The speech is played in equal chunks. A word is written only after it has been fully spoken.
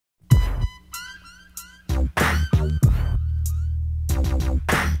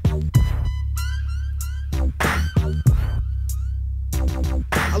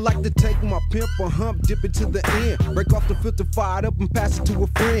I like to take my pimp or hump, dip it to the end, break off the filter, fire it up and pass it to a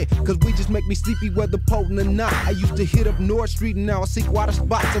friend, cause we just make me sleepy whether potent or not. I used to hit up North Street and now I seek wider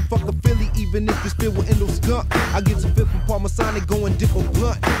spots. I fuck a Philly even if it's filled with endo skunk. I get some fit from Parmesan, going dip a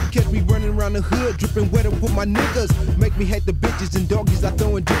blunt. You catch me running around the hood, dripping wet up with my niggas. Make me hate the bitches and doggies I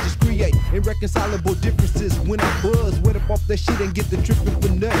throw in ditches, create irreconcilable differences when I buzz. Wet up off that shit and get the tripping for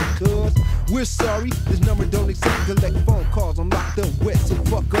nothing, cuz we're sorry, this number don't accept collect phone calls. I'm locked up wet, so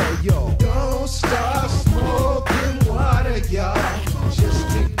fuck all y'all. Don't start smoking water, y'all. Just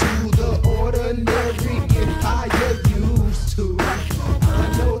stick to the ordinary, get higher used to.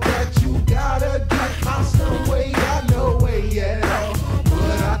 I know that you gotta get high some way, I know way at all.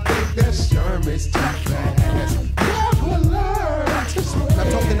 But I think that Sherman's too fast. Never learn to swear. Not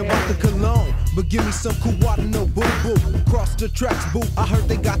talking about the cologne, but give me some cool water, no boo-boo. Cross the tracks, boo, I heard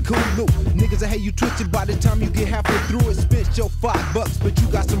they got cool loot. Niggas that hate you twisted by the time you get halfway through it. Spent your $5, but you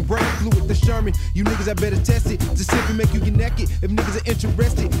got some brain fluid. The Sherman, you niggas that better test it to see if it make you get naked. If niggas are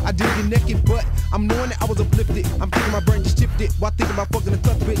interested, I did get naked, but I'm knowing that I was uplifted. I'm thinking my brain just shifted while thinking about fucking a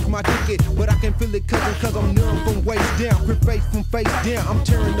clutch bitch, my ticket. But I can feel it cause I'm numb from waist down. Crip face from face down, I'm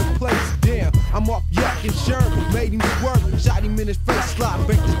tearing the place down. I'm off yuck and Sherman, made him swerve. Shot him in his face, slide,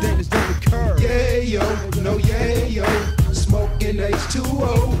 break this Danish on the curve. Yeah, yo, no, yeah, yo, Smok'N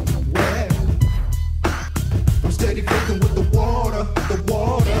N2O, well, I'm steady fucking with the water, the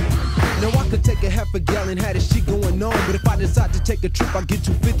water. Now I could take a half a gallon, had this shit going on, but if I decide to take a trip, I get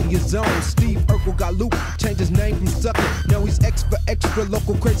 250 a zone. Steve Urkel got loop, changed his name from sucker. Now he's extra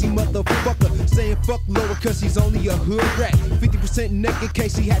local crazy motherfucker, saying fuck lower cause he's only a hood rat. 50% naked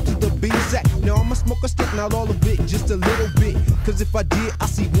case he had to the B-sack. Now I'ma smoke a stick, not all of it, just a little bit. Cause if I did, I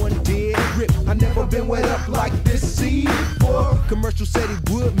see one dead rip. I never been wet up like this seed before. Commercial said it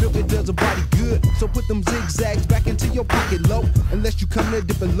would, milk it does a body good. So put them zigzags back into your pocket low, unless you come there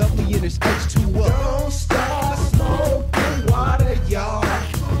dipping lovely in it. H2O. Don't start smoking water, y'all.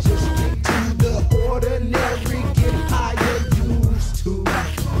 Just stick to the ordinary, get higher used to.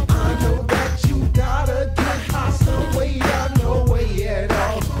 I know that you gotta get high some way, I know way at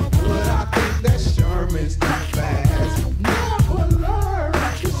all. But I think that Sherman's too fast. Never learn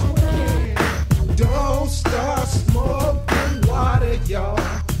to swear. Don't start smoking water, y'all.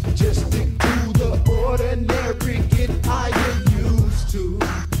 Just stick to the ordinary, get higher used to.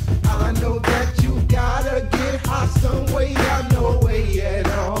 I know that you gotta get high some way, I know way at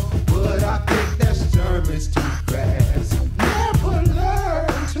all. But I think that Sherman's too fast. Never learn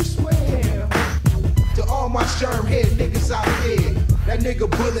to swear. To all my Sherm head niggas out there, that nigga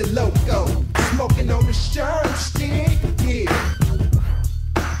Bullet Loco, smoking on the Sherm stick, yeah.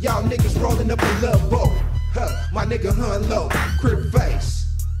 Y'all niggas rolling up a love boat, huh? My nigga Hun Low, Crip face,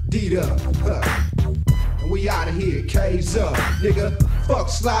 D-Up, huh? And we outta here, K's up, nigga, fuck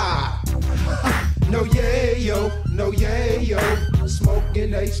slide. No yeah yo, no yeah yo,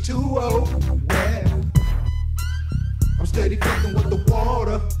 Smok'N H2O.